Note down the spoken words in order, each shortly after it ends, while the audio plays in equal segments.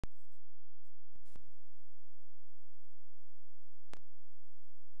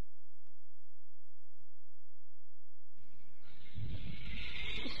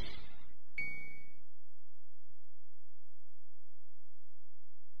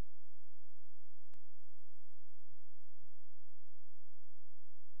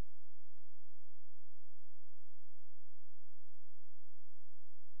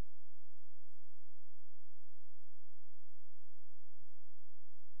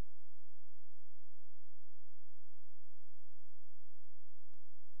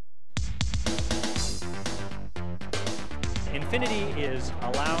Infinity is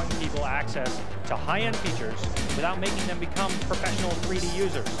allowing people access to high-end features without making them become professional 3D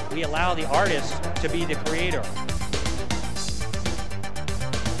users. We allow the artist to be the creator.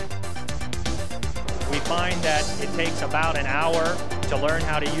 We find that it takes about an hour to learn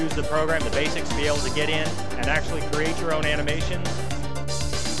how to use the program, the basics, to be able to get in and actually create your own animations.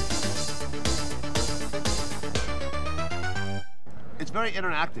 It's very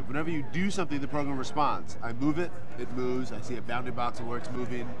interactive. Whenever you do something, the program responds. I move it, it moves. I see a bounding box of where it's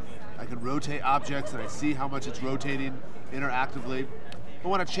moving. I can rotate objects and I see how much it's rotating interactively. But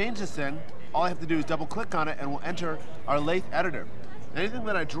when I change this thing, all I have to do is double click on it and we'll enter our Lathe Editor. Anything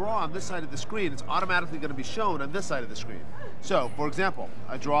that I draw on this side of the screen, it's automatically going to be shown on this side of the screen. So, for example,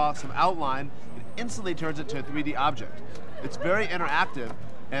 I draw some outline, it instantly turns it to a 3D object. It's very interactive,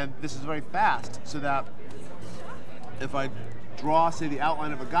 and this is very fast, so that if I draw, say, the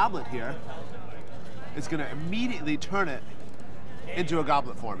outline of a goblet here, it's going to immediately turn it into a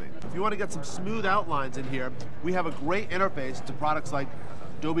goblet for me. If you want to get some smooth outlines in here, we have a great interface to products like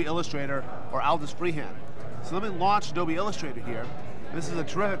Adobe Illustrator or Aldus Freehand. So let me launch Adobe Illustrator here. This is a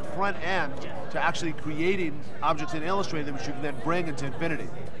terrific front end to actually creating objects in Illustrator, which you can then bring into Infinity.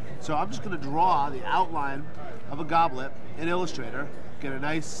 So I'm just going to draw the outline of a goblet in Illustrator, get a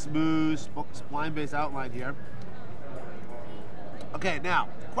nice, smooth, spline-based outline here. Okay, now,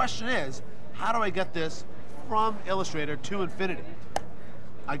 the question is, how do I get this from Illustrator to Infinity?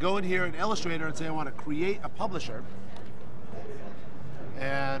 I go in here in Illustrator and say I want to create a publisher.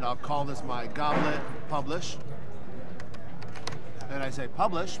 And I'll call this my goblet publish. And I say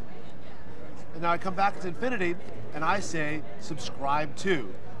publish. And now I come back to Infinity and I say subscribe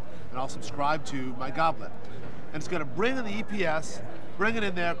to. And I'll subscribe to my goblet. And it's going to bring in the EPS, bring it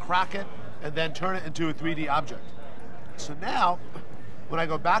in there, crack it, and then turn it into a 3D object. So now, when I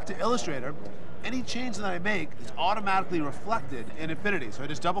go back to Illustrator, any change that I make is automatically reflected in Infinity. So I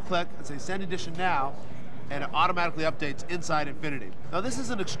just double click and say send edition now, and it automatically updates inside Infinity. Now this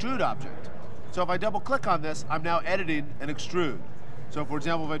is an extrude object. So if I double click on this, I'm now editing an extrude. So for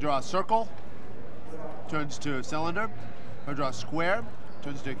example, if I draw a circle, it turns to a cylinder. If I draw a square, it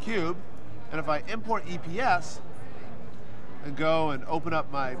turns to a cube. And if I import EPS and go and open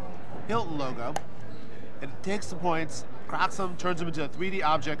up my Hilton logo, it takes the points, cracks them, turns them into a 3D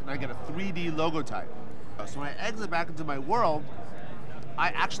object, and I get a 3D logo type. So when I exit back into my world, I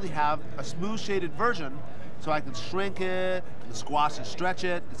actually have a smooth shaded version, so I can shrink it, and squash and stretch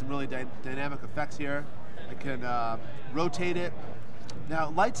it, get some really dynamic effects here. I can rotate it. Now,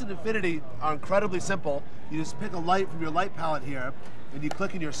 lights in Infinity are incredibly simple. You just pick a light from your light palette here, and you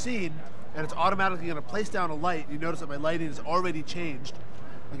click in your scene, and it's automatically going to place down a light. You notice that my lighting is already changed.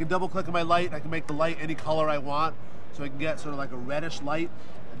 I can double click on my light, I can make the light any color I want, so I can get sort of like a reddish light.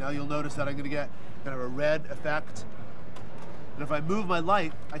 And now you'll notice that I'm going to get kind of a red effect. And if I move my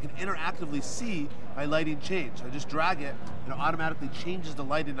light, I can interactively see my lighting change. I just drag it, and it automatically changes the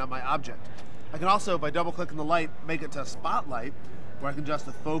lighting on my object. I can also, if I double click on the light, make it to a spotlight, where I can adjust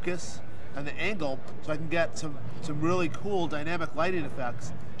the focus and the angle, so I can get some really cool dynamic lighting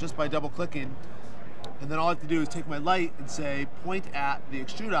effects just by double clicking. And then all I have to do is take my light and say point at the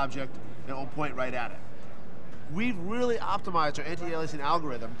extrude object, and it will point right at it. We've really optimized our anti-aliasing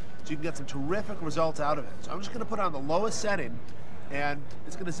algorithm so you can get some terrific results out of it. So I'm just going to put it on the lowest setting, and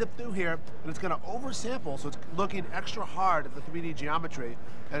it's going to zip through here, and it's going to oversample, so it's looking extra hard at the 3D geometry,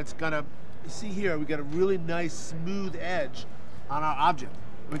 and it's going to, you see here, we get a really nice smooth edge on our object.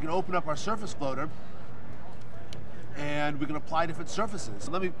 We can open up our surface floater, and we can apply different surfaces.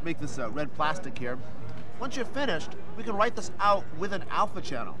 So let me make this red plastic here. Once you're finished, we can write this out with an alpha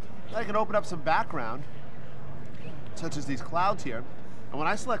channel. Then I can open up some background, such as these clouds here, and when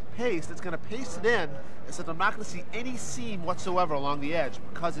I select paste, it's going to paste it in, except I'm not going to see any seam whatsoever along the edge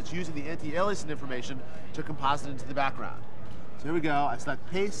because it's using the anti-aliasing information to composite into the background. So here we go, I select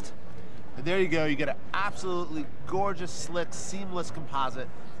paste, and there you go, you get an absolutely gorgeous, slick, seamless composite,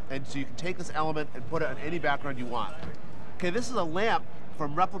 and so you can take this element and put it on any background you want. Okay, this is a lamp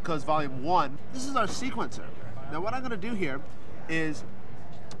from Replicas Volume 1. This is our sequencer. Now what I'm going to do here is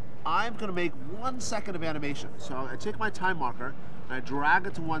I'm going to make 1 second of animation. So I take my time marker and I drag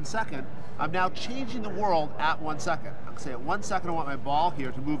it to 1 second. I'm now changing the world at 1 second. I'm going to say at 1 second I want my ball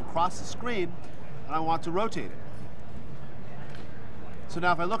here to move across the screen, and I want to rotate it. So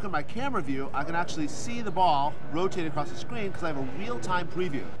now if I look at my camera view, I can actually see the ball rotate across the screen because I have a real-time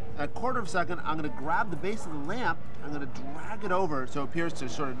preview. At a quarter of a second, I'm going to grab the base of the lamp, I'm going to drag it over so it appears to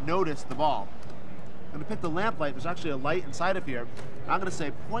sort of notice the ball. I'm going to pick the lamp light, there's actually a light inside of here, and I'm going to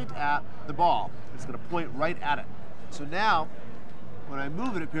say point at the ball. It's going to point right at it. So now, when I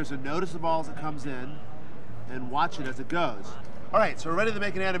move it, it appears to notice the ball as it comes in, and watch it as it goes. All right, so we're ready to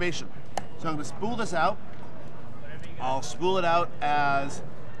make an animation. So I'm going to spool this out. I'll spool it out as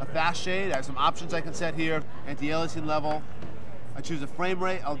a fast shade. I have some options I can set here. Anti-aliasing level. I choose a frame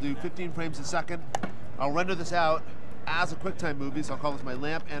rate. I'll do 15 frames a second. I'll render this out as a QuickTime movie, so I'll call this my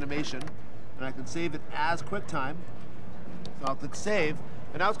lamp animation. And I can save it as QuickTime. So I'll click Save.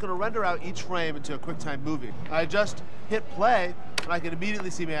 And now it's going to render out each frame into a QuickTime movie. I just hit play, and I can immediately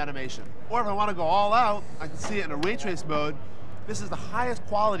see my animation. Or if I want to go all out, I can see it in a ray trace mode. This is the highest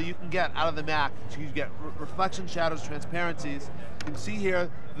quality you can get out of the Mac. So you get reflection, shadows, transparencies. You can see here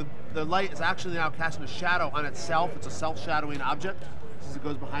the light is actually now casting a shadow on itself. It's a self-shadowing object as it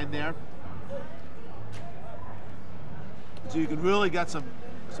goes behind there. So you can really get some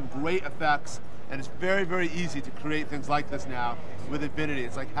great effects. And it's very, very easy to create things like this now with Infinity.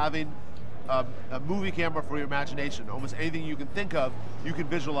 It's like having a movie camera for your imagination. Almost anything you can think of, you can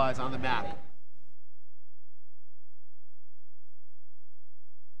visualize on the Mac.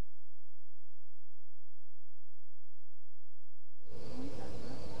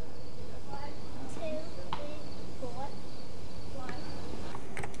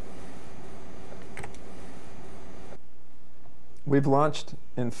 We've launched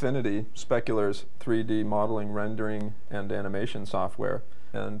Infinity, Specular's 3D modeling, rendering, and animation software.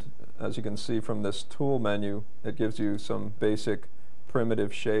 And as you can see from this tool menu, it gives you some basic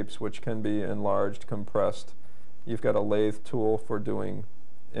primitive shapes which can be enlarged, compressed. You've got a lathe tool for doing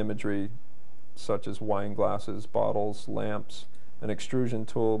imagery such as wine glasses, bottles, lamps, an extrusion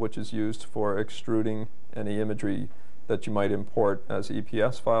tool which is used for extruding any imagery that you might import as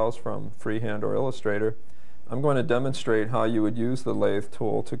EPS files from Freehand or Illustrator. I'm going to demonstrate how you would use the lathe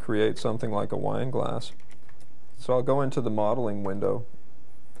tool to create something like a wine glass. So I'll go into the modeling window,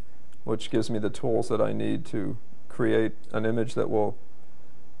 which gives me the tools that I need to create an image that will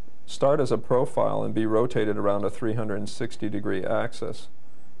start as a profile and be rotated around a 360-degree axis.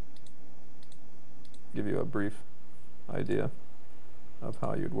 Give you a brief idea of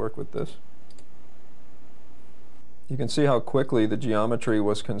how you'd work with this. You can see how quickly the geometry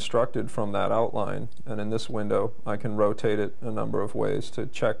was constructed from that outline, and in this window I can rotate it a number of ways to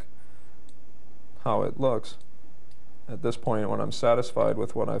check how it looks. At this point, when I'm satisfied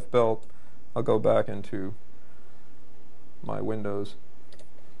with what I've built, I'll go back into my windows.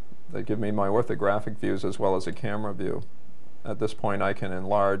 They give me my orthographic views as well as a camera view. At this point I can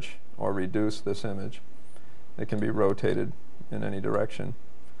enlarge or reduce this image. It can be rotated in any direction.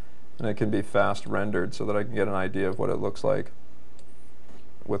 And it can be fast rendered so that I can get an idea of what it looks like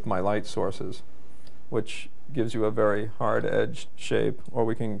with my light sources, which gives you a very hard edged shape, or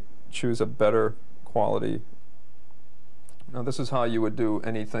we can choose a better quality. Now this is how you would do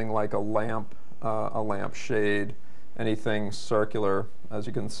anything like a lamp shade, anything circular, as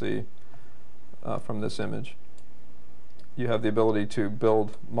you can see from this image. You have the ability to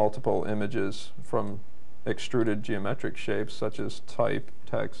build multiple images from extruded geometric shapes such as type,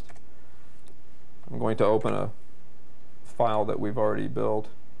 text. I'm going to open a file that we've already built.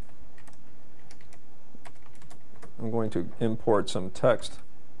 I'm going to import some text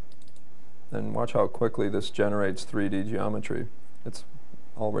and watch how quickly this generates 3D geometry. It's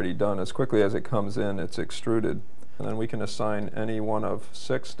already done. As quickly as it comes in, it's extruded. And then we can assign any one of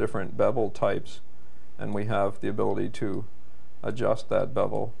 6 different bevel types, and we have the ability to adjust that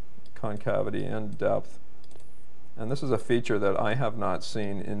bevel, concavity, and depth. And this is a feature that I have not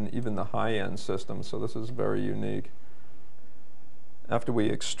seen in even the high-end systems, so this is very unique. After we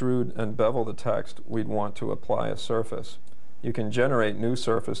extrude and bevel the text, we'd want to apply a surface. You can generate new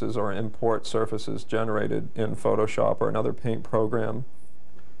surfaces or import surfaces generated in Photoshop or another paint program.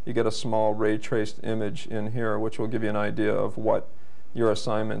 You get a small ray-traced image in here, which will give you an idea of what your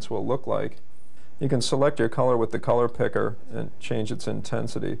assignments will look like. You can select your color with the color picker and change its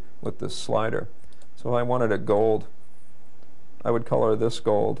intensity with this slider. So if I wanted a gold, I would color this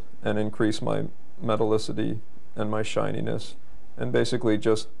gold and increase my metallicity and my shininess, and basically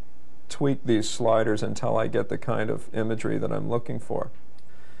just tweak these sliders until I get the kind of imagery that I'm looking for.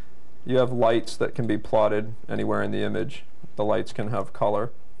 You have lights that can be plotted anywhere in the image. The lights can have color.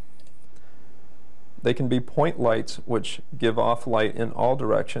 They can be point lights, which give off light in all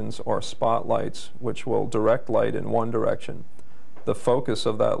directions, or spotlights, which will direct light in one direction. The focus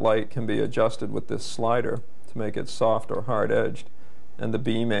of that light can be adjusted with this slider to make it soft or hard edged, and the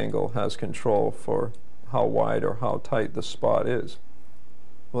beam angle has control for how wide or how tight the spot is.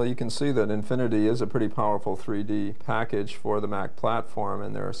 Well, you can see that Infinity is a pretty powerful 3D package for the Mac platform,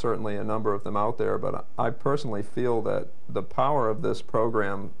 and there are certainly a number of them out there, but I personally feel that the power of this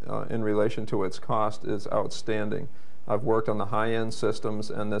program in relation to its cost is outstanding. I've worked on the high-end systems,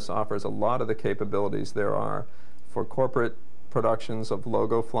 and this offers a lot of the capabilities there are for corporate productions of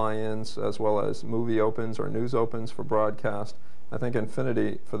logo fly-ins, as well as movie opens or news opens for broadcast. I think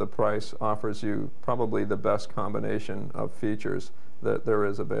Infinity, for the price, offers you probably the best combination of features that there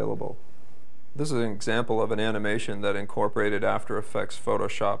is available. This is an example of an animation that incorporated After Effects,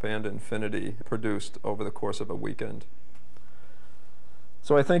 Photoshop, and Infinity, produced over the course of a weekend.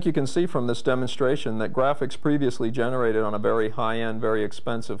 So I think you can see from this demonstration that graphics previously generated on a very high-end, very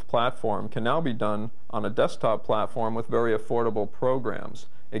expensive platform can now be done on a desktop platform with very affordable programs.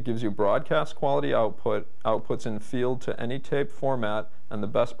 It gives you broadcast quality outputs in field to any tape format, and the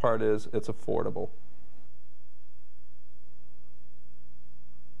best part is it's affordable.